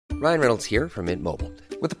Ryan Reynolds here from Mint Mobile.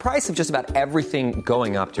 With the price of just about everything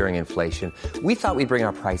going up during inflation, we thought we'd bring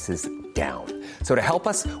our prices down. So to help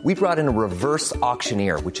us, we brought in a reverse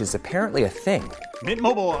auctioneer, which is apparently a thing. Mint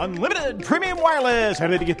Mobile Unlimited Premium Wireless. How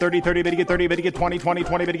to get 30, 30, bit to get 30, bit to get 20, 20,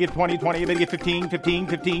 20, bit to get 20, 20, bit to get 15, 15,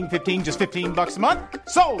 15, 15, just $15 a month?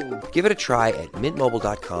 Sold! Give it a try at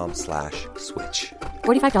mintmobile.com/switch.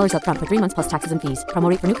 $45 up front for 3 months plus taxes and fees.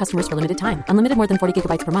 Promo rate for new customers for limited time. Unlimited more than 40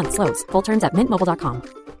 gigabytes per month. Slows full terms at mintmobile.com.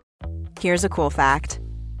 Here's a cool fact.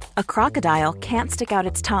 A crocodile can't stick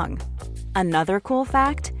out its tongue. Another cool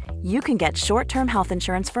fact, you can get short-term health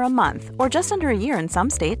insurance for a month or just under a year in some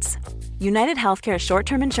states. United Healthcare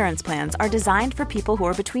short-term insurance plans are designed for people who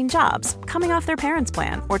are between jobs, coming off their parents'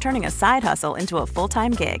 plan, or turning a side hustle into a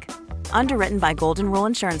full-time gig. Underwritten by Golden Rule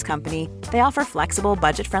Insurance Company, they offer flexible,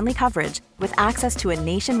 budget-friendly coverage with access to a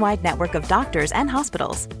nationwide network of doctors and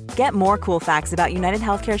hospitals. Get more cool facts about United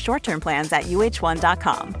Healthcare short-term plans at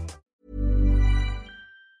uh1.com.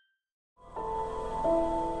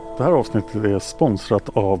 Det här avsnittet är sponsrat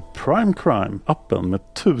av Prime Crime, appen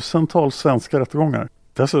med tusentals svenska rättegångar.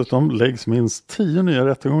 Dessutom läggs minst 10 nya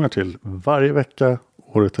rättegångar till varje vecka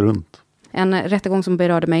året runt. En rättegång som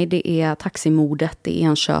berörde mig, det är taximordet i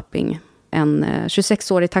Enköping. En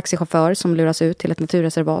 26-årig taxichaufför som luras ut till ett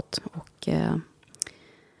naturreservat och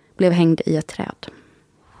blev hängd i ett träd.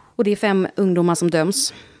 Och det är 5 ungdomar som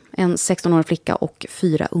döms. En 16-årig flicka och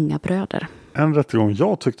 4 unga bröder. En rättegång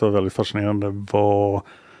jag tyckte var väldigt fascinerande var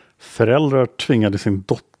föräldrar tvingade sin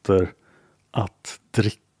dotter att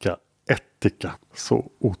dricka ättika.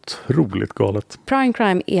 Så otroligt galet. Prime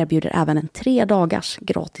Crime erbjuder även en 3 dagars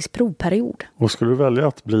gratis provperiod. Och skulle du välja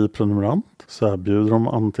att bli prenumerant så erbjuder de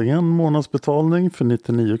antingen månadsbetalning för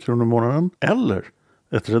 99 kronor i månaden eller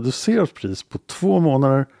ett reducerat pris på 2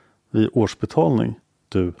 månader vid årsbetalning.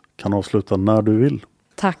 Du kan avsluta när du vill.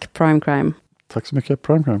 Tack Prime Crime. Tack så mycket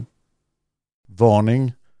Prime Crime.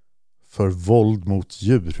 Varning för våld mot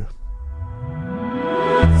djur.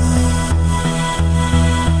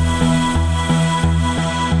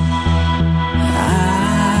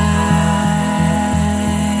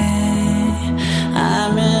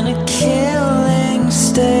 I'm in a killing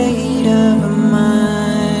state of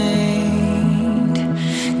mind,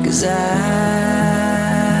 'cause I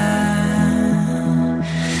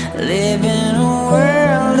live in a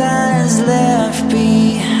world that is left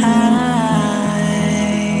behind,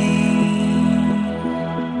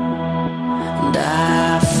 and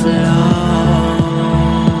I flow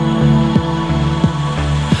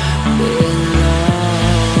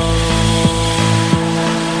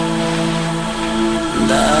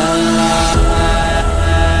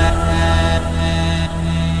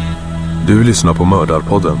Du lyssnar på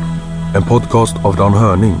Mördarpodden, en podcast av Dan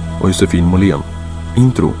Hörning och Josefin Måhlén.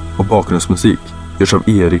 Intro och bakgrundsmusik görs av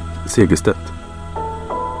Erik Segerstedt.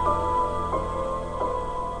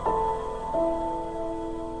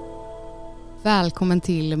 Välkommen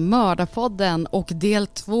till Mördarpodden och del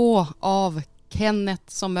 2 av Kenneth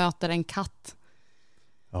som möter en katt.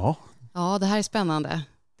 Ja. Ja, det här är spännande.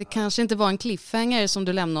 Det kanske inte var en cliffhanger som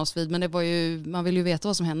du lämnade oss vid, men det var ju, man vill ju veta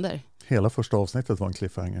vad som händer. Hela första avsnittet var en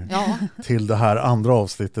cliffhanger. Ja. Till det här andra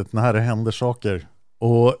avsnittet när det händer saker.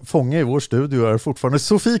 Och fånga i vår studio är fortfarande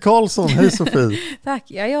Sofie Karlsson. Hej Sofie! Tack,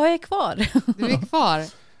 ja, jag är kvar. Du är kvar.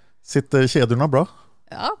 Sitter kedjorna bra?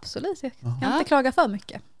 Ja, absolut. Jag kan inte klaga för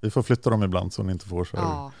mycket. Vi får flytta dem ibland så ni inte får så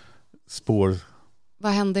här spår.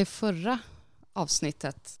 Vad hände i förra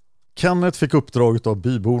avsnittet? Kenneth fick uppdraget av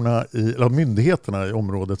byborna eller myndigheterna i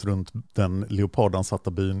området runt den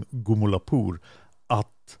leopardansatta byn Gomolapur att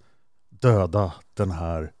döda den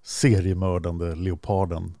här seriemördande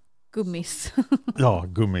leoparden. Gummis. Ja,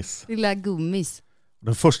 Gummis. Lilla Gummis.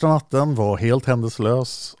 Den första natten var helt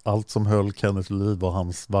händelselös. Allt som höll Kenneth liv var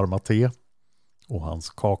hans varma te och hans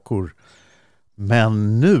kakor.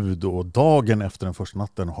 Men nu då, dagen efter den första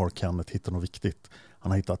natten, har Kenneth hittat något viktigt.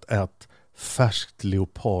 Han har hittat ett färskt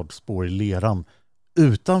leopardspår i leran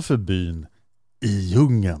utanför byn i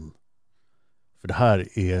djungeln. För det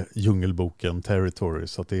här är djungelboken Territory,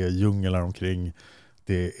 så att det är djunglar omkring,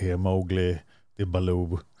 det är Mowgli, det är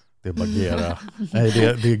Baloo, det är Bagheera. Nej,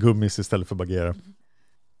 det är Gummis istället för Bagheera.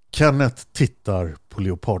 Kenneth tittar på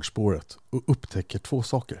leopardspåret och upptäcker 2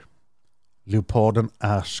 saker. Leoparden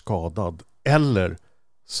är skadad, eller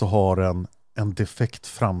så har den en defekt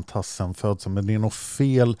framtass sen födseln, men det är något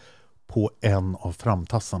fel på en av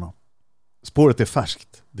framtassarna. Spåret är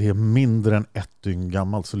färskt. Det är mindre än 1 dygn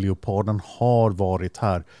gammalt, så leoparden har varit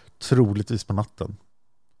här troligtvis på natten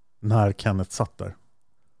när Kenneth satt där.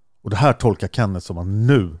 Och det här tolkar Kenneth som att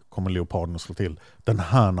nu kommer leoparden att slå till. Den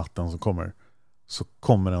här natten som kommer så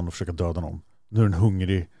kommer den att försöka döda någon. Nu är den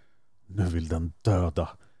hungrig. Nu vill den döda.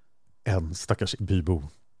 en stackars bybo.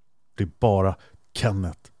 Det är bara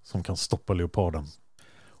Kenneth som kan stoppa leoparden.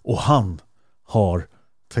 Och han har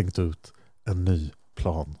tänkt ut en ny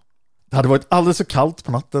plan. Det hade varit alldeles för kallt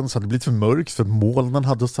på natten så hade det blivit för mörkt för molnen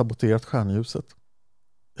hade saboterat stjärnljuset.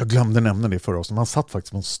 Jag glömde nämna det förra oss, men han satt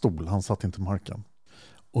faktiskt på en stol, han satt inte på marken.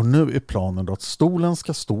 Och nu är planen då att stolen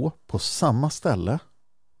ska stå på samma ställe.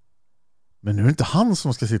 Men nu är det inte han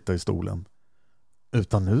som ska sitta i stolen.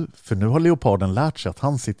 Utan nu har leoparden lärt sig att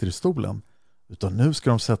han sitter i stolen. Utan nu ska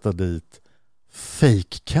de sätta dit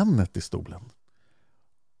fake Kenneth i stolen.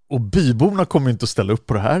 Och byborna kommer inte att ställa upp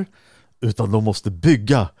på det här. Utan de måste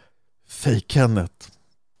bygga fake Kenneth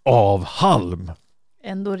av halm.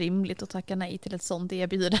 Ändå rimligt att tacka nej till ett sånt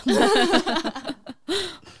erbjudande.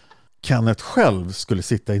 Kenneth själv skulle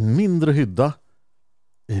sitta i en mindre hydda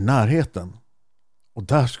i närheten. Och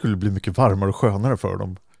där skulle det bli mycket varmare och skönare för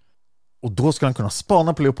dem. Och då skulle han kunna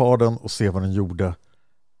spana på leoparden och se vad den gjorde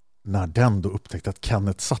när den då upptäckte att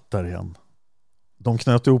Kenneth satt där igen. De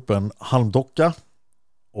knöt ihop en halmdocka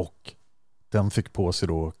och den fick på sig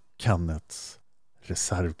då Kenneths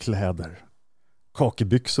reservkläder.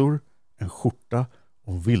 Kakebyxor, en skjorta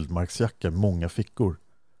och en vildmarksjacka med många fickor.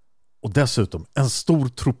 Och dessutom en stor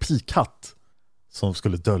tropikhatt som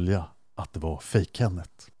skulle dölja att det var fake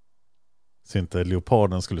Kenneth. Så inte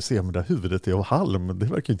leoparden skulle se med det huvudet i av halm. Det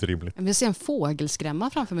verkar inte rimligt. Jag vill se en fågelskrämma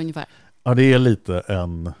framför mig ungefär. Ja, det är lite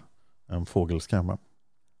en fågelskrämma.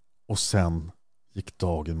 Och sen gick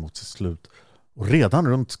dagen mot sitt slut. Och redan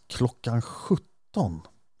runt klockan 17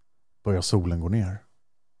 började solen gå ner.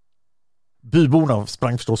 Byborna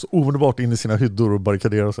sprang förstås omedelbart in i sina hyddor och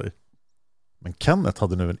barrikaderade sig. Men Kenneth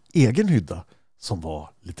hade nu en egen hydda som var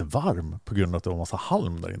lite varm på grund av att det var en massa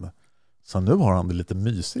halm där inne. Så nu har han det lite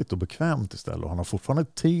mysigt och bekvämt istället och han har fortfarande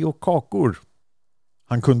te och kakor.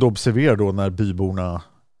 Han kunde observera då när byborna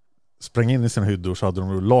sprang in i sina hyddor så hade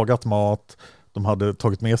de lagat mat, de hade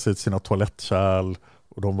tagit med sig sina toalettkärl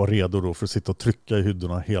och de var redo då för att sitta och trycka i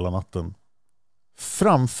hyddorna hela natten.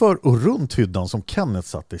 Framför och runt hyddan som Kenneth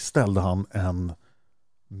satt i ställde han en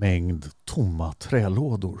mängd tomma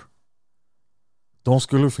trälådor. De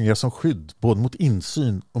skulle fungera som skydd både mot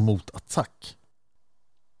insyn och mot attack.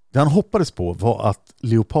 Det han hoppades på var att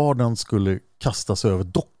leoparden skulle kasta sig över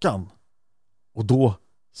dockan. Och då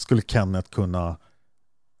skulle Kenneth kunna...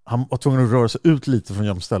 Han var tvungen att röra sig ut lite från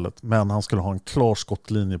gömstället, men han skulle ha en klar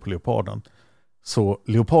skottlinje på leoparden. Så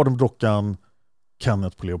leoparden på dockan,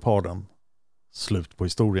 Kenneth på leoparden. Slut på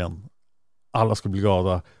historien. Alla skulle bli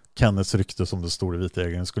glada. Kenneths rykte som det står i Vita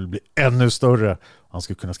Jägaren skulle bli ännu större. Han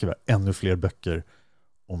skulle kunna skriva ännu fler böcker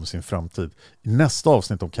om sin framtid. I nästa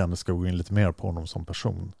avsnitt om Kenneth ska gå in lite mer på honom som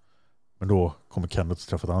person. Men då kommer Kenneth att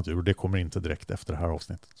träffa ett annat djur och det kommer inte direkt efter det här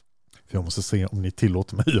avsnittet. För jag måste se om ni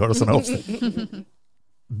tillåter mig att göra sådana avsnitt.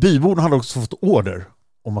 Byborna hade också fått order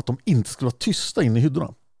om att de inte skulle vara tysta inne i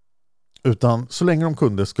hyddorna. Utan så länge de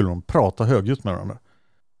kunde skulle de prata högljutt med varandra.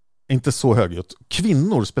 Inte så högljutt.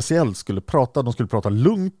 Kvinnor speciellt skulle prata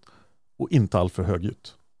lugnt och inte alltför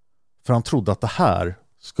högljutt. För han trodde att det här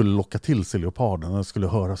skulle locka till sig leoparden. Den skulle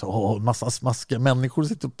höra så, massa smaskiga människor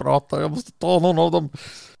sitter och pratar, jag måste ta någon av dem.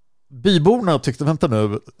 Byborna tyckte, vänta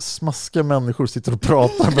nu, smaskiga människor sitter och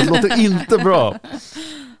pratar, men det låter inte bra.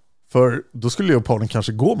 För då skulle leoparden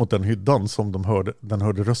kanske gå mot den hyddan som den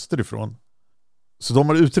hörde röster ifrån. Så de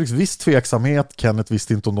hade uttryckt viss tveksamhet. Kenneth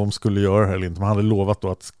visste inte om de skulle göra det eller inte. Man hade lovat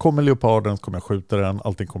då att kommer leoparden kommer jag skjuta den.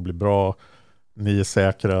 Allting kommer bli bra. Ni är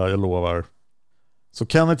säkra, jag lovar. Så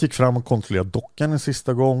Kenneth gick fram och kontrollerade dockan en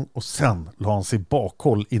sista gång. Och sen la han sig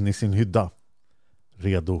bakhåll in i sin hydda.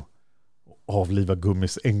 Redo att avliva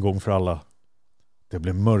Gummis en gång för alla. Det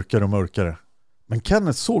blev mörkare och mörkare. Men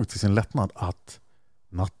Kenneth såg till sin lättnad att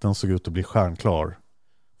natten såg ut att bli stjärnklar.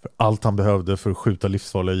 För allt han behövde för att skjuta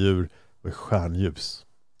livsfarliga djur var stjärnljus.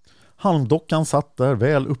 Halmdockan satt där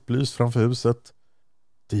väl upplyst framför huset.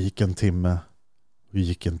 Det gick en timme och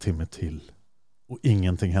gick en timme till. Och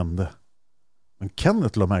ingenting hände. Men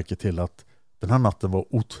Kenneth la märke till att den här natten var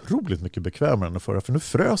otroligt mycket bekvämare än den förra. För nu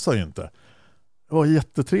frös han ju inte. Det var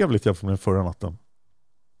jättetrevligt jämfört med den förra natten.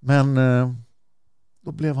 Men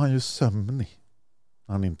då blev han ju sömnig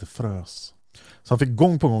när han inte frös. Så han fick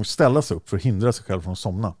gång på gång ställa sig upp för att hindra sig själv från att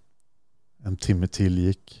somna. En timme till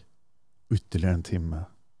gick. Ytterligare en timme.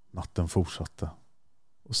 Natten fortsatte.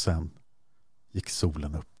 Och sen gick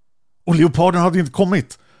solen upp. Och leoparden hade inte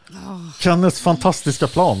kommit. Kenneths fantastiska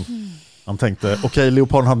plan. Han tänkte, okej,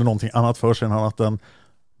 leoparden hade någonting annat för sig den här natten.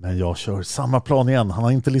 Men jag kör samma plan igen. Han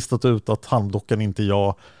har inte listat ut att halmdockan inte är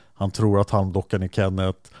jag. Han tror att halmdockan är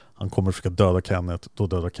Kenneth. Han kommer försöka döda Kenneth. Då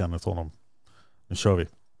dödar Kenneth honom. Nu kör vi.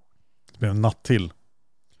 Det blir en natt till.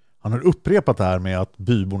 Han har upprepat det här med att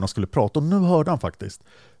byborna skulle prata, och nu hörde han faktiskt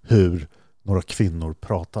hur några kvinnor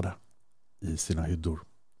pratade i sina hyddor.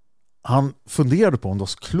 Han funderade på om det var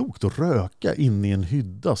så klokt att röka in i en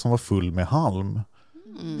hydda som var full med halm.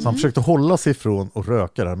 Så han försökte hålla sig ifrån att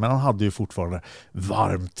röka där, men han hade ju fortfarande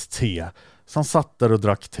varmt te. Så han satt där och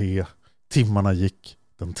drack te. Timmarna gick,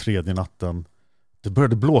 den tredje natten. Det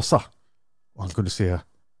började blåsa och han kunde se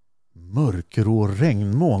mörkgrå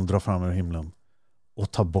regnmoln dra fram över himlen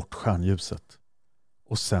och ta bort stjärnljuset.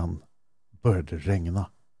 Och sen började det regna.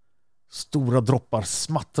 Stora droppar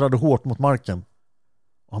smattrade hårt mot marken.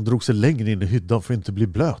 Och han drog sig längre in i hyddan för att inte bli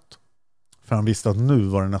blöt. För han visste att nu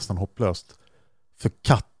var det nästan hopplöst. För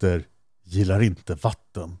katter gillar inte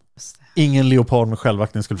vatten. Ingen leopard med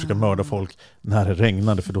självaktning skulle försöka mörda folk när det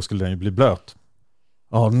regnade, för då skulle den ju bli blöt.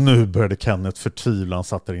 Ja, nu började Kenneth förtvivla. Han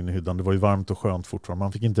satt där inne i hyddan. Det var ju varmt och skönt fortfarande.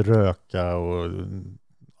 Man fick inte röka och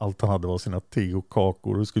allt han hade var sina te och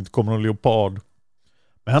kakor. Det skulle inte komma någon leopard.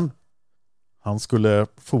 Men han skulle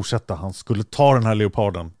fortsätta. Han skulle ta den här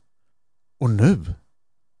leoparden. Och nu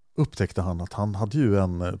upptäckte han att han hade ju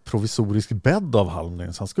en provisorisk bädd av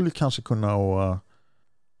halm. Så han skulle kanske kunna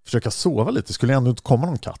försöka sova lite. Det skulle ändå inte komma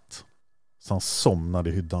någon katt. Så han somnade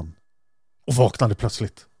i hyddan. Och vaknade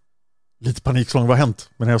plötsligt. Lite panikslag, vad har hänt?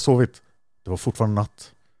 Men när jag sovit, det var fortfarande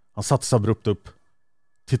natt. Han satte sig abrupt upp.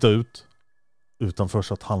 Tittade ut. Utanför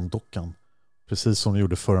satt halmdockan. Precis som de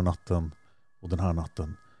gjorde förra natten och den här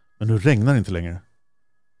natten. Men nu regnar det inte längre.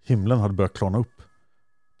 Himlen hade börjat klarna upp.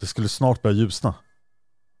 Det skulle snart börja ljusna.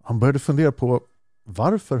 Han började fundera på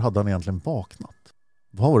varför hade han egentligen vaknat?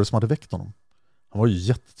 Vad var det som hade väckt honom? Han var ju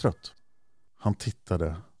jättetrött. Han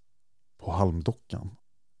tittade på halmdockan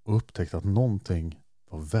och upptäckte att någonting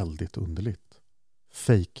var väldigt underligt.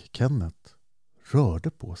 Fake Kenneth rörde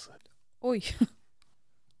på sig. Oj.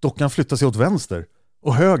 Dockan flyttade sig åt vänster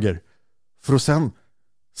och höger för att sen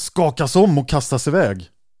skakas om och kastas iväg.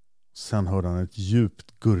 Sen hörde han ett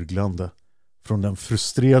djupt gurglande från den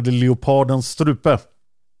frustrerade leopardens strupe.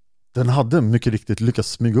 Den hade mycket riktigt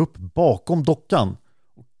lyckats smyga upp bakom dockan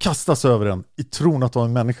och kastas över den i tron att det var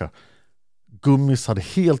en människa. Gummis hade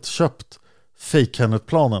helt köpt Fake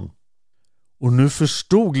Kenneth-planen. Och nu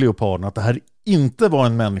förstod leoparden att det här inte var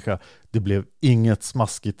en människa. Det blev inget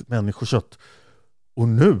smaskigt människokött. Och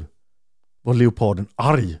nu var leoparden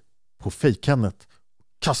arg på Fake Kenneth.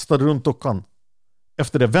 Kastade runt dockan.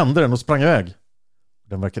 Efter det vände den och sprang iväg.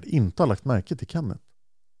 Den verkade inte ha lagt märke till Kenneth.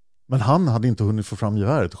 Men han hade inte hunnit få fram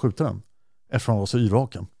geväret och skjuta den. Eftersom han var så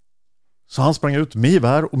yrvaken. Så han sprang ut med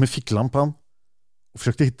gevär och med ficklampan. Och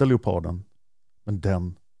försökte hitta leoparden. Men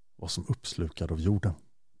den var som uppslukad av jorden.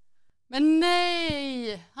 Men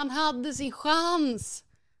nej! Han hade sin chans!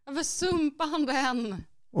 Varför sumpade han den?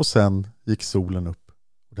 Och sen gick solen upp.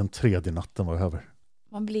 Och den tredje natten var över.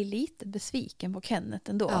 Man blir lite besviken på Kenneth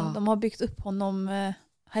ändå. Ja. De har byggt upp honom,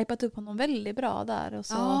 hypat upp honom väldigt bra där. Och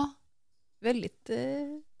så väldigt...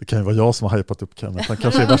 Det kan ju vara jag som har hypat upp Kenneth. Han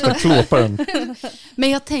kanske är värsta klåparen. Men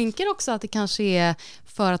jag tänker också att det kanske är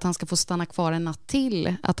för att han ska få stanna kvar en natt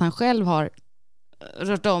till. Att han själv har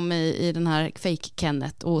rört om i den här fake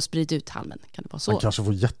Kenneth och spridit ut halmen. Kan det vara så? Han kanske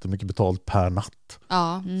får jättemycket betalt per natt.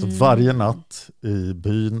 Ja. Så varje natt i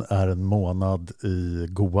byn är en månad i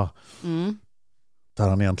Goa. Där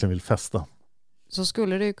han egentligen vill festa. Så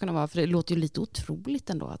skulle det ju kunna vara, för det låter ju lite otroligt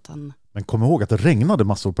ändå att han... Men kom ihåg att det regnade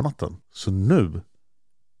massor på natten. Så nu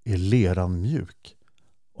är leran mjuk.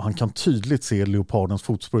 Och han kan tydligt se leopardens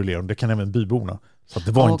fotspår i leran. Det kan även byborna. Så att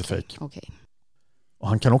det var inte fake. Okay. Och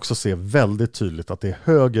han kan också se väldigt tydligt att det är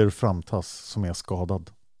höger framtass som är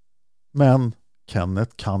skadad. Men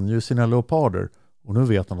Kenneth kan ju sina leoparder. Och nu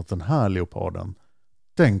vet han att den här leoparden,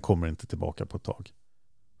 den kommer inte tillbaka på ett tag.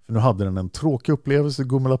 För nu hade den en tråkig upplevelse i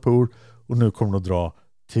Gumelapur och nu kommer den att dra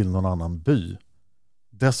till någon annan by.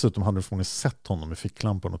 Dessutom hade den sett honom i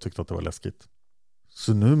ficklampan och tyckte att det var läskigt.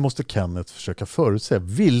 Så nu måste Kenneth försöka förutse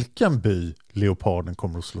vilken by leoparden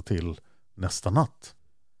kommer att slå till nästa natt.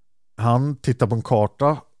 Han tittade på en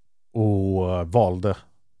karta och valde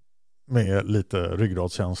med lite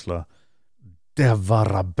ryggradskänsla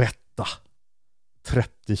Devarabetta,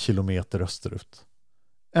 30 kilometer österut.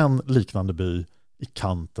 En liknande by i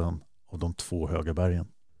kanten av de 2 höga bergen.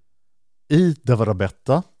 I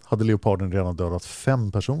Devarabetta hade leoparden redan dödat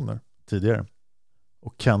 5 personer tidigare.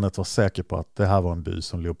 Och Kenneth var säker på att det här var en by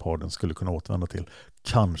som leoparden skulle kunna återvända till.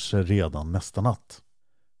 Kanske redan nästa natt.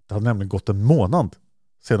 Det hade nämligen gått en månad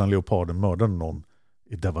sedan leoparden mördade någon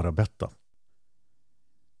i Devarabetta.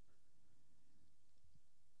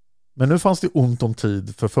 Men nu fanns det ont om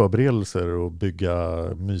tid för förberedelser och bygga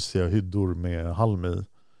mysiga hyddor med halm i.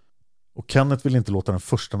 Och Kenneth ville inte låta den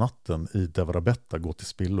första natten i Devarabetta gå till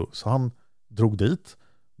spillo. Så han drog dit,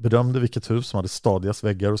 bedömde vilket hus som hade stadigast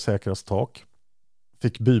väggar och säkrast tak.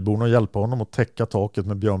 Fick byborna hjälpa honom att täcka taket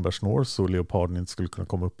med björnbärssnår så leoparden inte skulle kunna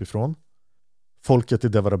komma uppifrån. Folket i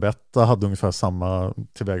Devarabetta hade ungefär samma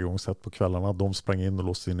tillvägagångssätt på kvällarna. De sprang in och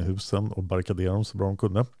låste in i husen och barrikaderade dem så bra de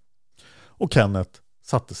kunde. Och Kenneth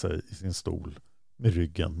satte sig i sin stol med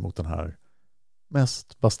ryggen mot den här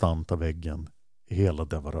mest bastanta väggen i hela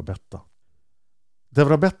Devarabetta.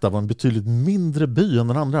 Devarabetta var en betydligt mindre by än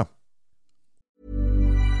den andra.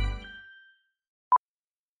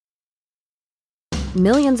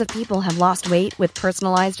 Millions of people have lost weight with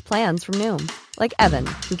personalized plans from Noom. Like Evan,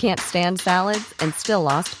 who can't stand salads and still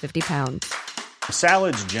lost 50 pounds.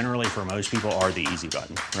 Salads generally for most people are the easy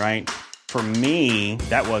button, right? For me,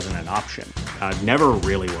 that wasn't an option. I never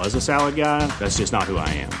really was a salad guy. That's just not who I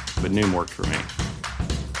am. But Noom worked for me.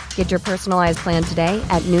 Get your personalized plan today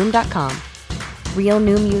at Noom.com. Real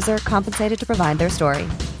Noom user compensated to provide their story.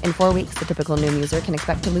 In 4 weeks, the typical Noom user can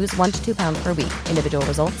expect to lose 1 to 2 pounds per week. Individual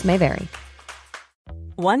results may vary.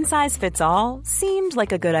 One size fits all seemed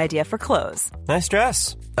like a good idea for clothes. Nice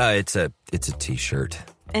dress. It's a t-shirt.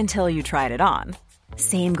 Until you tried it on.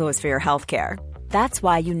 Same goes for your healthcare. That's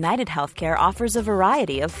why United Healthcare offers a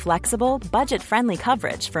variety of flexible, budget-friendly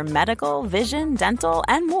coverage for medical, vision, dental,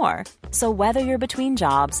 and more. So whether you're between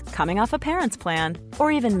jobs, coming off a parent's plan,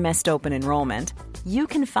 or even missed open enrollment, you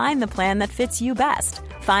can find the plan that fits you best.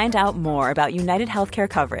 Find out more about United Healthcare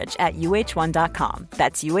coverage at uh1.com.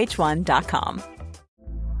 That's uh1.com.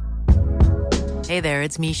 Hey there,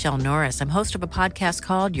 it's Michelle Norris. I'm host of a podcast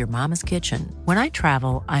called Your Mama's Kitchen. When I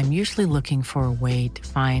travel, I'm usually looking for a way to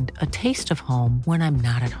find a taste of home when I'm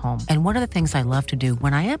not at home. And one of the things I love to do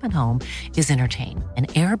when I am at home is entertain. And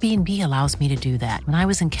Airbnb allows me to do that. When I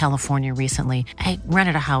was in California recently, I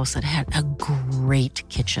rented a house that had a great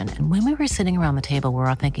kitchen. And when we were sitting around the table, we were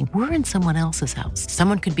all thinking, we're in someone else's house.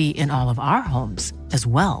 Someone could be in all of our homes as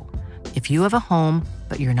well. If you have a home,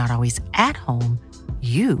 but you're not always at home,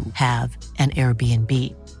 you have an Airbnb.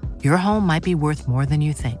 Your home might be worth more than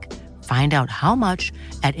you think. Find out how much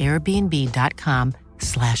at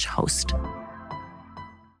airbnb.com/host.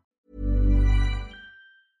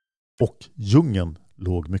 Och djungeln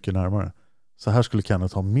låg mycket närmare. Så här skulle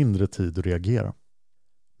Kenneth ha mindre tid att reagera.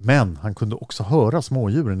 Men han kunde också höra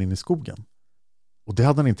smådjuren in i skogen. Och det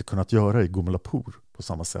hade han inte kunnat göra i Gomalapur på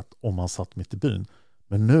samma sätt om han satt mitt i byn.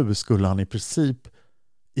 Men nu skulle han i princip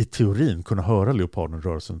i teorin kunna höra leoparden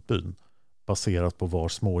röra sig runt byn baserat på var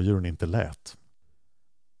smådjuren inte lät.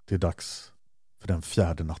 Det är dags för den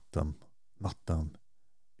fjärde natten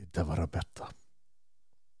i Devarabetta.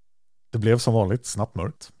 Det blev som vanligt snabbt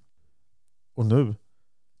mörkt. Och nu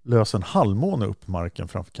lös en halvmåne upp marken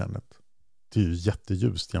framför Kenneth. Det är ju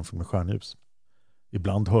jätteljust jämfört med stjärnljus.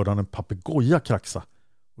 Ibland hörde han en papegoja kraxa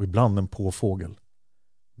och ibland en påfågel.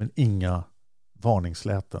 Men inga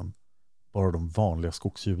varningsläten. Bara de vanliga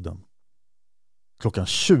skogsljuden. Klockan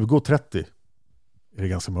 20:30 är det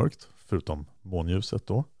ganska mörkt, förutom månljuset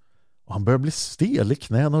då. Och han börjar bli stel i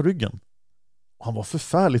knäna och ryggen. Och han var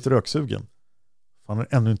förfärligt röksugen. Han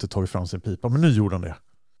hade ännu inte tagit fram sin pipa, men nu gjorde han det.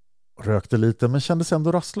 Rökte lite, men kändes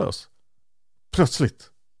ändå rastlös.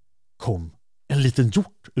 Plötsligt kom en liten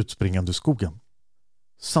hjort utspringande ur skogen.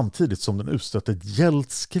 Samtidigt som den utstötte ett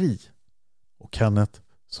gällt skri. Och Kenneth,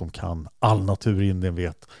 som kan all natur i Indien,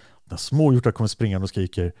 vet när småhjortar kommer springande och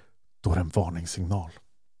skriker, då är det en varningssignal.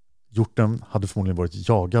 Hjorten hade förmodligen varit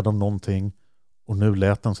jagad av någonting och nu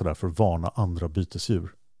lät den sådär för att varna andra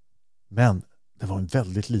bytesdjur. Men det var en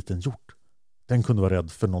väldigt liten hjort. Den kunde vara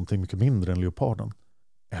rädd för någonting mycket mindre än leoparden.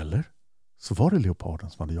 Eller så var det leoparden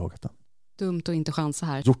som hade jagat den. Dumt att inte chansa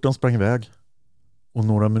här. Hjorten sprang iväg och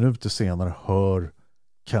några minuter senare hör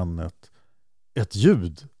Kenneth ett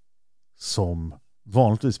ljud som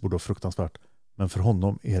vanligtvis borde vara fruktansvärt. Men för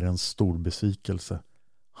honom är det en stor besvikelse.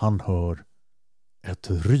 Han hör ett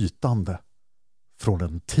rytande från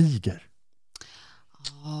en tiger.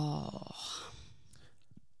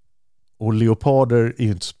 Och leoparder är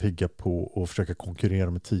inte så pigga på att försöka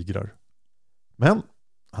konkurrera med tigrar. Men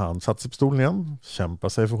han satte sig på stolen igen,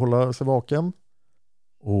 kämpade sig för att hålla sig vaken.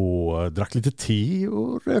 Och drack lite te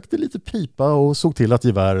och rökte lite pipa och såg till att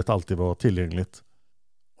geväret alltid var tillgängligt.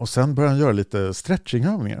 Och sen började han göra lite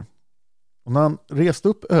stretchingövningar. Och när han reste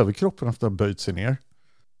upp överkroppen efter att ha böjt sig ner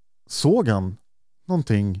såg han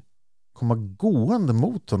någonting komma gående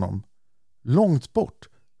mot honom långt bort,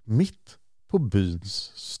 mitt på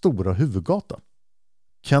byns stora huvudgata.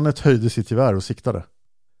 Kenneth höjde sitt gevär och siktade.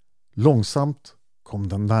 Långsamt kom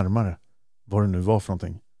den närmare, vad det nu var för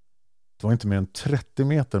någonting. Det var inte mer än 30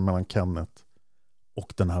 meter mellan Kenneth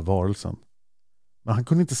och den här varelsen. Men han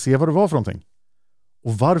kunde inte se vad det var för någonting.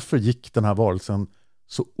 Och varför gick den här varelsen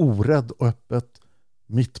så orädd och öppet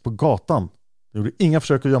Mitt på gatan. Det gjorde inga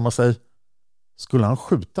försök att gömma sig. Skulle han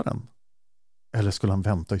skjuta den? Eller skulle han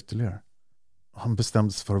vänta ytterligare? Han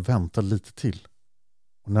bestämde sig för att vänta lite till.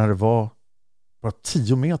 Och när det var bara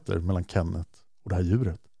 10 meter mellan Kenneth och det här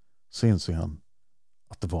djuret så insåg han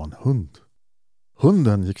att det var en hund.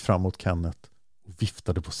 Hunden gick fram mot Kenneth och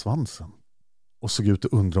viftade på svansen. Och såg ut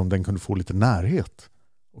att undra om den kunde få lite närhet.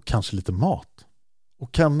 Och kanske lite mat. Och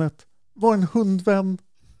Kenneth var en hundvän.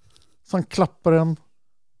 Så han klappade den.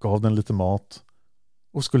 Gav den lite mat.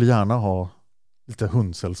 Och skulle gärna ha lite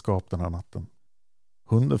hundsällskap den här natten.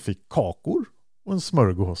 Hunden fick kakor och en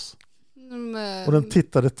smörgås. Och den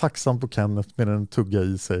tittade tacksamt på Kenneth medan den tuggade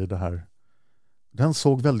i sig det här. Den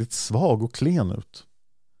såg väldigt svag och klen ut.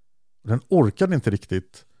 Den orkade inte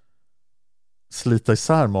riktigt slita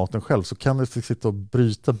isär maten själv, så Kenneth fick sitta och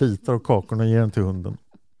bryta bitar av kakorna och ge den till hunden.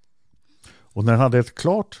 Och när han hade ätit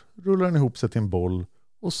klart rullade den ihop sig till en boll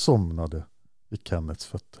och somnade vid Kenneths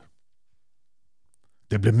fötter.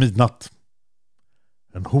 Det blev midnatt.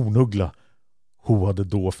 En hornuggla hoade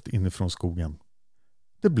dovt inifrån skogen.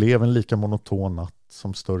 Det blev en lika monoton natt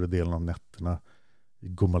som större delen av nätterna i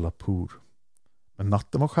Gomalapur. Men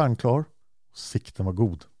natten var stjärnklar och sikten var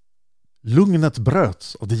god. Lugnet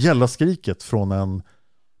bröts av det gälla skriket från en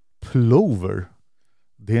plover.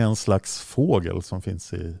 Det är en slags fågel som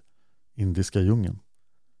finns i indiska djungeln.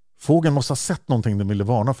 Fågeln måste ha sett någonting den ville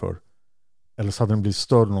varna för. Eller så hade den blivit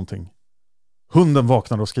störd av någonting. Hunden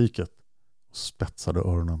vaknade av skriket och spetsade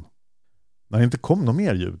öronen. När det inte kom något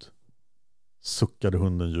mer ljud suckade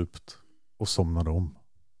hunden djupt och somnade om.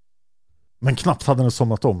 Men knappt hade den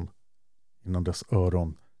somnat om innan dess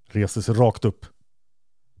öron reste sig rakt upp.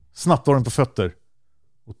 Snabbt var den på fötter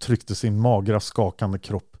och tryckte sin magra skakande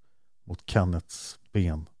kropp mot Kenneths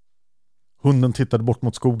ben. Hunden tittade bort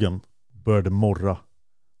mot skogen, började morra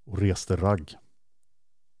och reste ragg.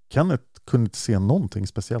 Kenneth kunde inte se någonting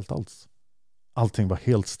speciellt alls. Allting var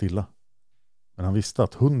helt stilla. Men han visste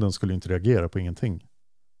att hunden skulle inte reagera på ingenting.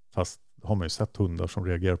 Fast har man ju sett hundar som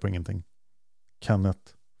reagerar på ingenting.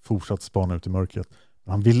 Kenneth fortsatte spana ut i mörkret.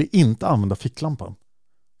 Men han ville inte använda ficklampan.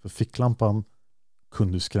 För ficklampan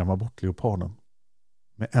kunde skrämma bort leoparden.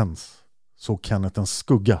 Med ens såg Kenneth en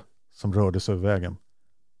skugga som rörde sig över vägen.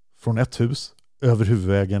 Från ett hus, över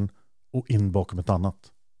huvudvägen och in bakom ett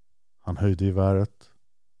annat. Han höjde geväret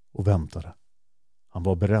och väntade. Han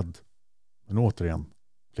var beredd. Men återigen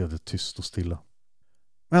blev det tyst och stilla.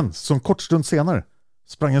 Men som kort stund senare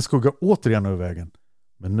sprang en skugga återigen över vägen.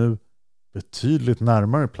 Men nu betydligt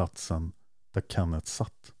närmare platsen där Kenneth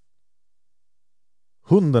satt.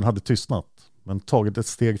 Hunden hade tystnat men tagit ett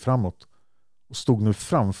steg framåt och stod nu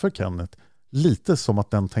framför Kenneth, lite som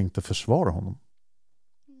att den tänkte försvara honom.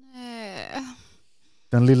 Nej.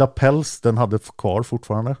 Den lilla päls den hade kvar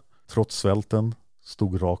fortfarande, trots svälten,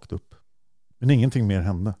 stod rakt upp. Men ingenting mer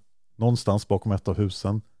hände. Någonstans bakom ett av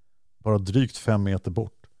husen, bara drygt 5 meter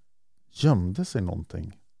bort, gömde sig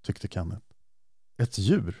någonting, tyckte Kenneth. Ett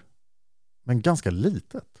djur, men ganska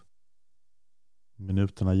litet.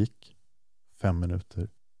 Minuterna gick. 5 minuter.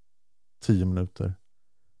 10 minuter.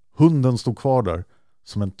 Hunden stod kvar där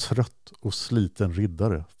som en trött och sliten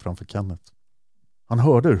riddare framför Kenneth. Han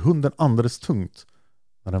hörde hur hunden andades tungt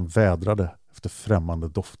när den vädrade efter främmande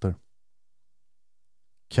dofter.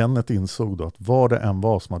 Kenneth insåg då att vad det än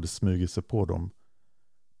var som hade smugit sig på dem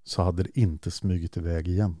så hade det inte smugit iväg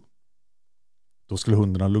igen. Då skulle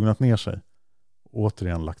hunden ha lugnat ner sig och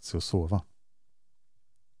återigen lagt sig och sova.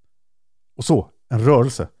 Och så, en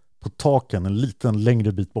rörelse på taken en liten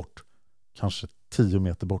längre bit bort. Kanske 10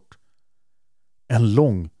 meter bort. En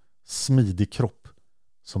lång, smidig kropp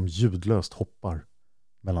som ljudlöst hoppar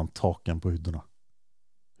mellan taken på hyddorna.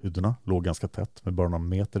 Hyddorna låg ganska tätt med bara några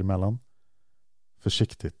meter emellan.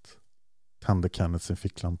 Försiktigt tände Kenneth sin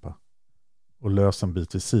ficklampa och lös en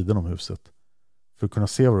bit vid sidan om huset för att kunna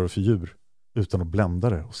se vad det var för djur utan att blända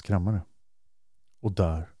det och skrämma det. Och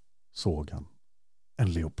där såg han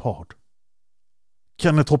en leopard.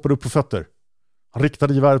 Kenneth hoppade upp på fötter. Han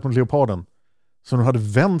riktade geväret mot leoparden som hade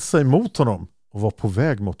vänt sig mot honom och var på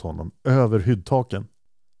väg mot honom över hyddtaken.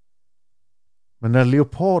 Men när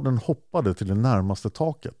leoparden hoppade till det närmaste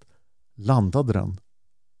taket landade den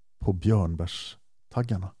på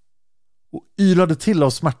björnbärstaggarna och ylade till av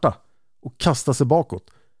smärta och kastade sig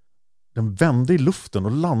bakåt. Den vände i luften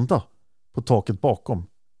och landade på taket bakom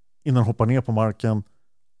innan den hoppade ner på marken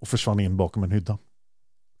och försvann in bakom en hydda.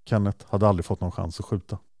 Kenneth hade aldrig fått någon chans att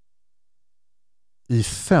skjuta. I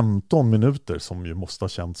 15 minuter, som ju måste ha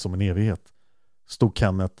känts som en evighet, stod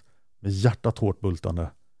Kenneth med hjärtat hårt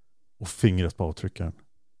bultande och fingret på avtryckaren.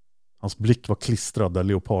 Hans blick var klistrad där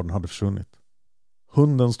leoparden hade försvunnit.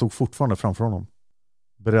 Hunden stod fortfarande framför honom,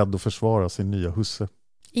 beredd att försvara sin nya husse.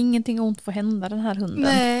 Ingenting ont får hända den här hunden.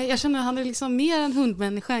 Nej, jag känner att han är liksom mer en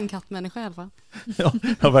hundmänniska än kattmänniska i alla fall. Ja,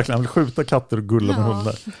 verkligen. Han vill skjuta katter och gulla med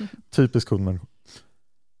hundar. Typisk hundmänniska.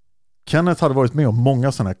 Kenneth hade varit med om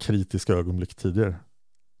många sådana här kritiska ögonblick tidigare.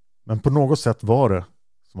 Men på något sätt var det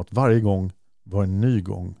som att varje gång var en ny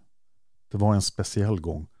gång. Det var en speciell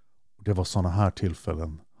gång. Och det var sådana här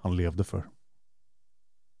tillfällen han levde för.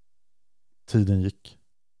 Tiden gick.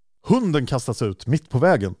 Hunden kastas ut mitt på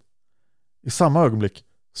vägen. I samma ögonblick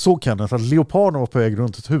såg Kenneth att leoparden var på väg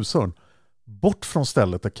runt ett hushörn. Bort från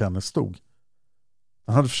stället där Kenneth stod.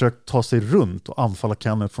 Han hade försökt ta sig runt och anfalla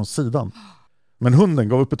Kenneth från sidan. Men hunden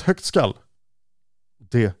gav upp ett högt skall.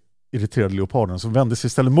 Det irriterade leoparden som vände sig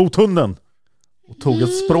istället mot hunden. Och tog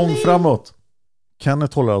ett språng framåt.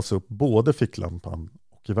 Kenneth håller alltså upp både ficklampan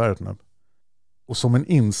och geväret nu. Och som en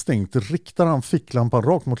instinkt riktar han ficklampan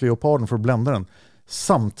rakt mot leoparden för att blända den.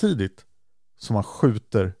 Samtidigt som han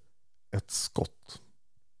skjuter ett skott.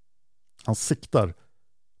 Han siktar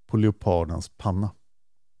på leopardens panna.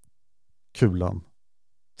 Kulan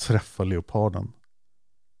träffar leoparden.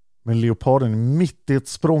 Men leoparden är mitt i ett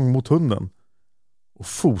språng mot hunden och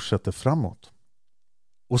fortsätter framåt.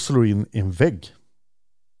 Och slår in i en vägg.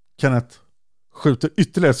 Kenneth skjuter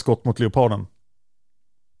ytterligare ett skott mot leoparden.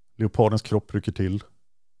 Leopardens kropp rycker till.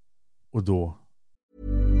 Och då...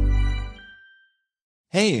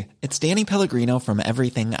 Hey, it's Danny Pellegrino from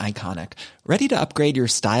Everything Iconic. Ready to upgrade your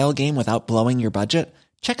style game without blowing your budget?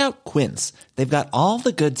 Check out Quince. They've got all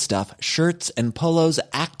the good stuff, shirts and polos,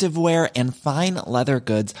 activewear and fine leather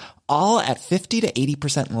goods, all at 50 to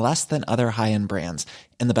 80% less than other high-end brands.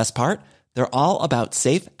 And the best part? They're all about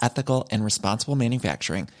safe, ethical and responsible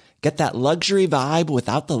manufacturing. Get that luxury vibe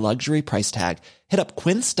without the luxury price tag. Hit up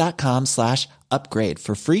quince.com/upgrade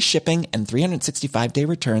for free shipping and 365-day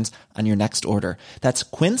returns on your next order. That's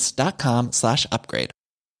quince.com/upgrade.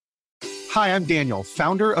 Hi, I'm Daniel,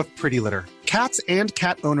 founder of Pretty Litter. Cats and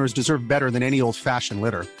cat owners deserve better than any old-fashioned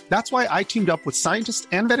litter. That's why I teamed up with scientists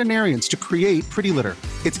and veterinarians to create Pretty Litter.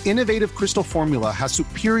 Its innovative crystal formula has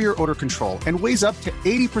superior odor control and weighs up to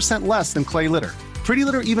 80% less than clay litter. Pretty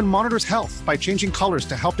Litter even monitors health by changing colors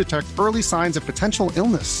to help detect early signs of potential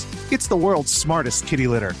illness. It's the world's smartest kitty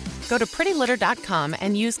litter. Go to prettylitter.com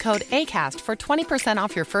and use code ACAST for 20%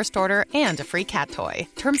 off your first order and a free cat toy.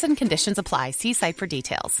 Terms and conditions apply. See site for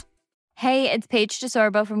details. Hey, it's Paige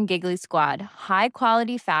DeSorbo from Giggly Squad. High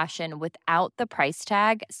quality fashion without the price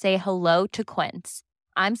tag. Say hello to Quince.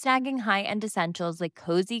 I'm snagging high-end essentials like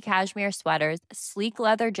cozy cashmere sweaters, sleek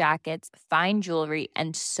leather jackets, fine jewelry,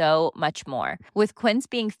 and so much more. With Quince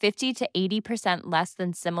being 50 to 80% less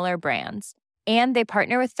than similar brands. And they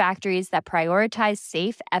partner with factories that prioritize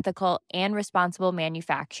safe, ethical, and responsible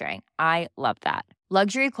manufacturing. I love that.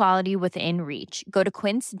 Luxury quality within reach. Go to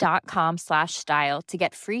quince.com/style to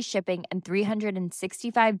get free shipping and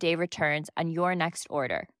 365-day returns on your next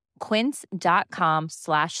order.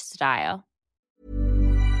 Quince.com/style.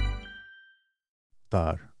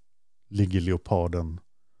 Där ligger leoparden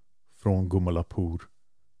från Gumalapur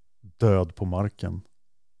död på marken.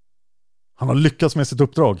 Han har lyckats med sitt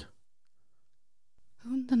uppdrag.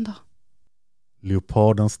 Hunden då?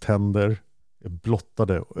 Leopardens tänder är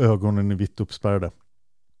blottade och ögonen är vitt uppspärrade.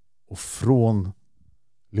 Och från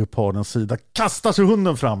leopardens sida kastar sig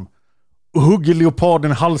hunden fram och hugger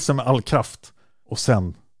leoparden i halsen med all kraft. Och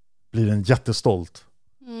sen blir den jättestolt.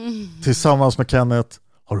 Tillsammans med Kenneth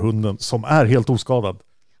har hunden, som är helt oskadad,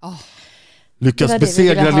 lyckas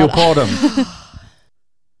besegra leoparden.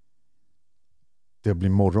 Det blir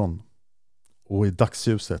morgon. Och i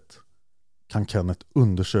dagsljuset kan Kenneth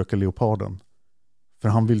undersöka leoparden. För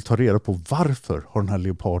han vill ta reda på varför har den här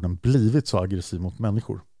leoparden blivit så aggressiv mot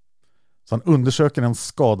människor. Så han undersöker den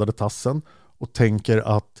skadade tassen och tänker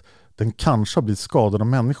att den kanske har blivit skadad av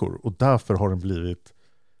människor. Och därför har den blivit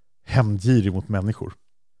hämndgirig mot människor.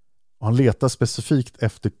 Och han letar specifikt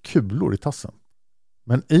efter kulor i tassen.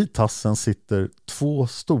 Men i tassen sitter 2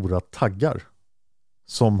 stora taggar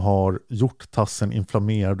som har gjort tassen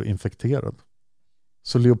inflammerad och infekterad.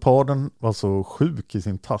 Så leoparden var så sjuk i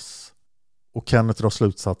sin tass. Och Kenneth drar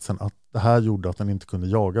slutsatsen att det här gjorde att den inte kunde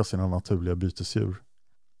jaga sina naturliga bytesdjur.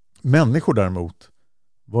 Människor däremot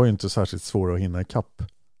var ju inte särskilt svåra att hinna i kapp.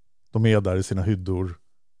 De är där i sina hyddor,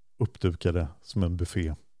 uppdukade som en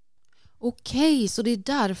buffé. Okej, så det är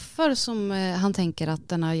därför som han tänker att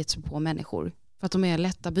den har gett sig på människor. För att de är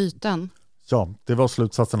lätta byten. Ja, det var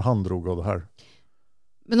slutsatsen han drog av det här.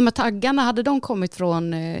 Men de här taggarna, hade de kommit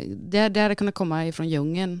från... Det hade kunnat komma ifrån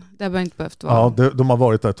djungeln. Det hade inte behövt vara... Ja, de har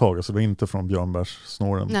varit där ett tag, så det är inte från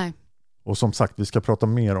björnbärssnåren. Nej. Och som sagt, vi ska prata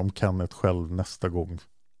mer om Kenneth själv nästa gång.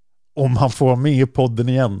 om han får vara med i podden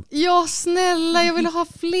igen. Ja, snälla, jag vill ha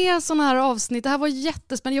fler sådana här avsnitt. Det här var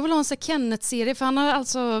jättespännande. Jag vill ha en Kenneth-serie, för han har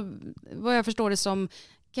alltså, vad jag förstår det som,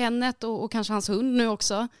 Kenneth och kanske hans hund nu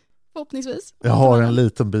också, förhoppningsvis. Jag har en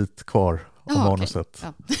liten bit kvar av manuset.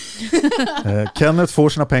 Okay. Ja. Kenneth får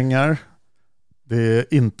sina pengar. Det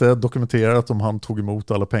är inte dokumenterat om han tog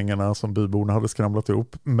emot alla pengarna som byborna hade skramlat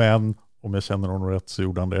ihop, men om jag känner honom rätt så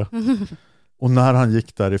gjorde han det. Och när han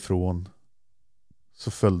gick därifrån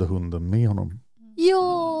så följde hunden med honom.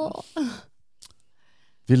 Ja!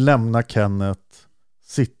 Vi lämnar Kenneth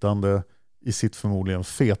sittande i sitt förmodligen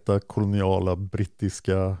feta koloniala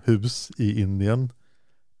brittiska hus i Indien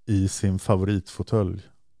i sin favoritfåtölj.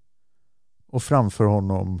 Och framför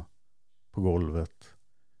honom på golvet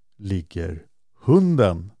ligger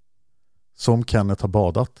hunden som Kenneth har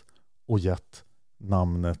badat och gett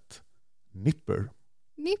namnet Nipper.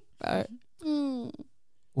 Nipper? Mm.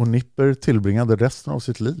 Och Nipper tillbringade resten av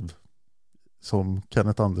sitt liv som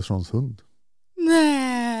Kenneth Anderssons hund.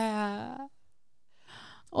 Nej.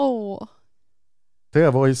 Åh. Det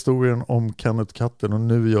var historien om Kenneth-katten och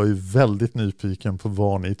nu är jag ju väldigt nyfiken på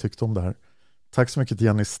vad ni tyckte om det här. Tack så mycket till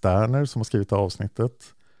Jenny Sterner som har skrivit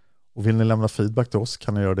avsnittet. Och vill ni lämna feedback till oss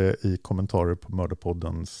kan ni göra det i kommentarer på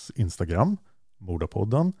Mördarpoddens Instagram,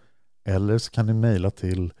 Mordapodden, eller så kan ni mejla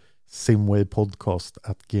till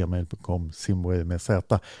simwaypodcast@gmail.com, Simway med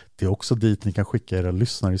Z. Det är också dit ni kan skicka era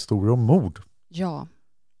lyssnarhistorier om mord. Ja.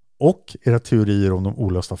 Och era teorier om de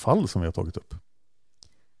olösta fall som vi har tagit upp.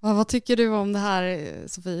 Vad tycker du om det här,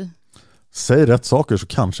 Sofie? Säg rätt saker så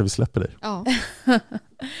kanske vi släpper dig. Ja.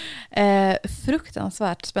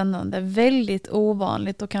 Fruktansvärt spännande. Väldigt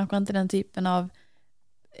ovanligt och kanske inte den typen av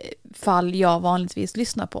fall jag vanligtvis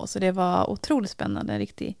lyssnar på. Så det var otroligt spännande, en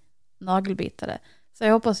riktig nagelbitare. Så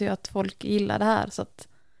jag hoppas ju att folk gillar det här så att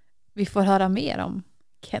vi får höra mer om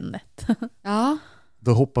Kenneth. Ja.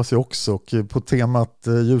 Det hoppas jag också. Och på temat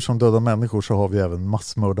djur som dödar människor så har vi även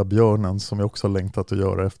massmördarbjörnen som jag också har längtat att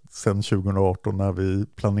göra sedan 2018 när vi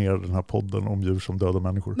planerade den här podden om djur som dödar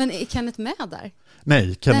människor. Men är Kenneth med där?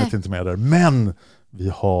 Nej, Kenneth är inte med där. Men vi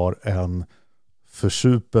har en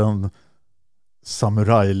försupen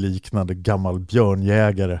samurajliknande gammal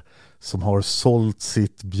björnjägare som har sålt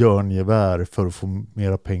sitt björngevär för att få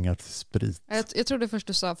mera pengar till sprit. Jag trodde först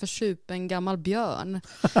du sa försupen gammal björn.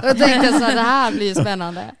 Jag tänkte så här, det här blir ju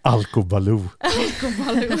spännande. Alkobaloo.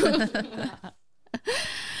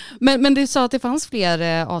 Men du sa att det fanns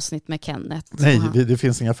fler avsnitt med Kenneth. Nej, det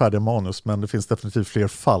finns inga färdiga manus, men det finns definitivt fler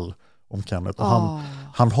fall om Kenneth. Och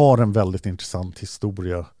han har en väldigt intressant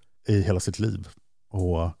historia i hela sitt liv.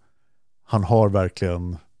 Och han har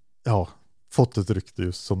verkligen fått ett rykte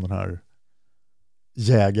just som den här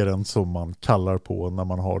jägaren som man kallar på när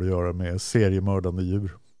man har att göra med seriemördande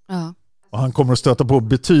djur. Ja. Och han kommer att stöta på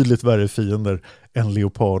betydligt värre fiender än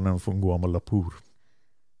leoparden från Guam Lapur.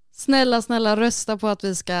 Snälla rösta på att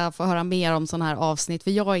vi ska få höra mer om sådana här avsnitt,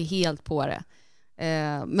 för jag är helt på det.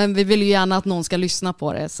 Men vi vill ju gärna att någon ska lyssna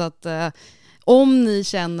på det, så att om ni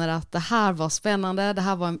känner att det här var spännande, det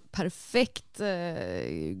här var en perfekt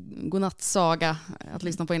godnattsaga att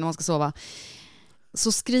lyssna på innan man ska sova,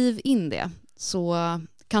 så skriv in det. Så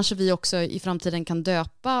kanske vi också i framtiden kan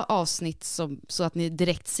döpa avsnitt så att ni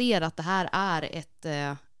direkt ser att det här är ett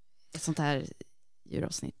sånt här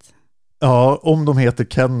djuravsnitt. Ja, om de heter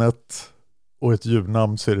Kenneth och ett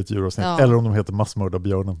djurnamn så är det ett djuravsnitt. Ja. Eller om de heter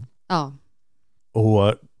massmördarbjörnen. Ja.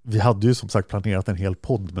 Och vi hade ju som sagt planerat en hel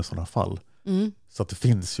podd med sådana fall. Mm. Så att det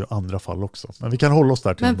finns ju andra fall också. Men vi kan hålla oss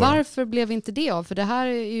där till. Men varför blev inte det av? För det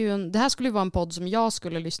här skulle ju vara en podd som jag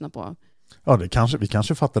skulle lyssna på. Ja, vi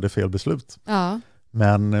kanske fattade fel beslut. Ja.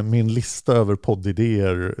 Men min lista över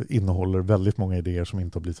poddidéer innehåller väldigt många idéer som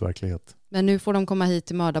inte har blivit verklighet. Men nu får de komma hit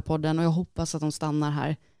till Mördarpodden och jag hoppas att de stannar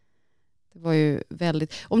här. Det var ju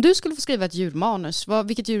väldigt... Om du skulle få skriva ett djurmanus,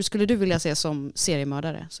 vilket djur skulle du vilja se som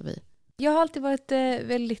seriemördare, Sofie? Jag har alltid varit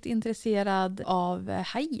väldigt intresserad av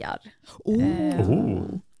hajar.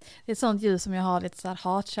 Det är ett sånt djur som jag har lite så här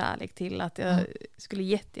hatkärlek till. Att jag skulle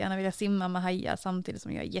jättegärna vilja simma med hajar samtidigt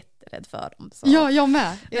som jag är jätterädd för dem. Så. Ja, jag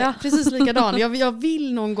med. Ja. Precis likadan. Jag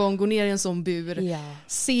vill någon gång gå ner i en sån bur,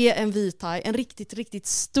 se en vithaj, en riktigt, riktigt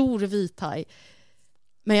stor vithaj.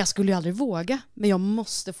 Men jag skulle ju aldrig våga. Men jag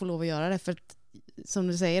måste få lov att göra det. För att, som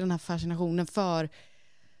du säger, den här fascinationen för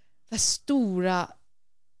de stora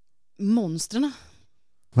monstren.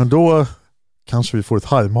 Men då kanske vi får ett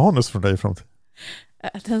hajmanus från dig i framtiden.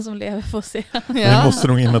 Den som lever får se. Vi måste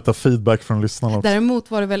nog inhämta feedback från lyssnarna också.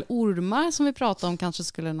 Däremot var det väl ormar som vi pratade om kanske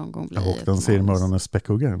skulle någon gång bli. Och den seriemördande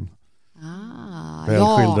späckhuggaren. Väl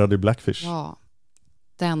skildrad i Blackfish. Ja,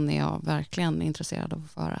 den är jag verkligen intresserad av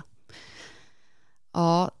att få höra.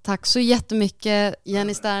 Ja, tack så jättemycket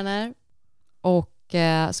Jenny Sterner och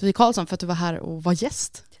Sofie Karlsson för att du var här och var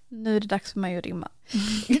gäst. Nu är det dags för mig att rimma.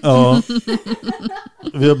 Ja.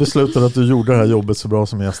 Vi har beslutat att du gjorde det här jobbet så bra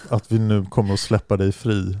som gäst att vi nu kommer att släppa dig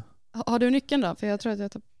fri. Har du nyckeln då? För jag tror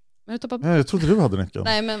att Jag trodde du hade nyckeln.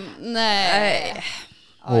 Nej.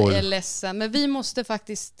 Ja, jag är ledsen. Men vi måste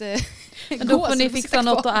faktiskt men då får ni fixa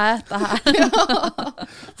något att äta här.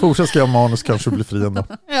 Fortsätt skriva manus, kanske blir fri ändå.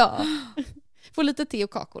 Ja. Få lite te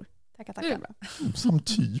och kakor. Tackar. Some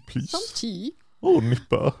tea, please. Some tea.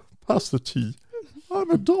 Nippa. Pass the tea.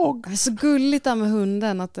 I'm a dog. Det är så gulligt där med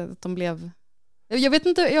hunden att de blev... Jag vet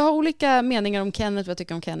inte, jag har olika meningar om Kenneth, vad jag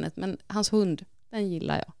tycker om Kenneth, men hans hund, den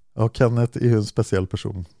gillar jag. Ja, Kenneth är ju en speciell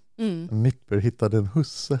person. Mm. Nipper hittade en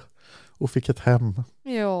husse och fick ett hem.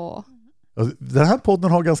 Ja. Den här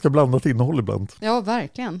podden har ganska blandat innehåll ibland. Ja,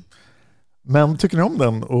 verkligen. Men tycker ni om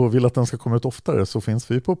den och vill att den ska komma ut oftare så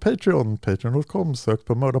finns vi på Patreon, patreon.com, sök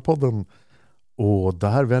på Mördarpodden. Och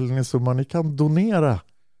där väljer ni summan ni kan donera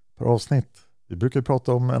per avsnitt. Vi brukar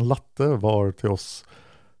prata om en latte var till oss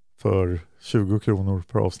för 20 kronor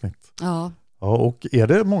per avsnitt. Ja. Ja, och är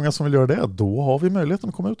det många som vill göra det, då har vi möjligheten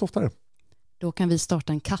att komma ut oftare. Då kan vi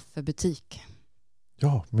starta en kaffebutik.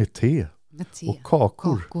 Ja, med te. Med te. Och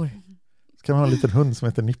kakor. Så kan vi ha en liten hund som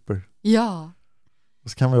heter Nipper. Ja. Och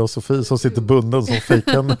så kan vi ha Sofie som sitter bunden som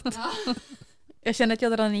fejken. Jag känner att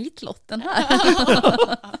jag drar nitlotten här.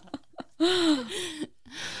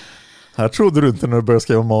 Här trodde du inte när du började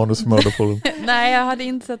skriva manus Mördarpodden. Nej, jag hade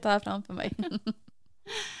inte sett det här framför mig.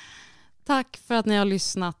 Tack för att ni har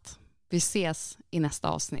lyssnat. Vi ses i nästa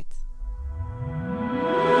avsnitt.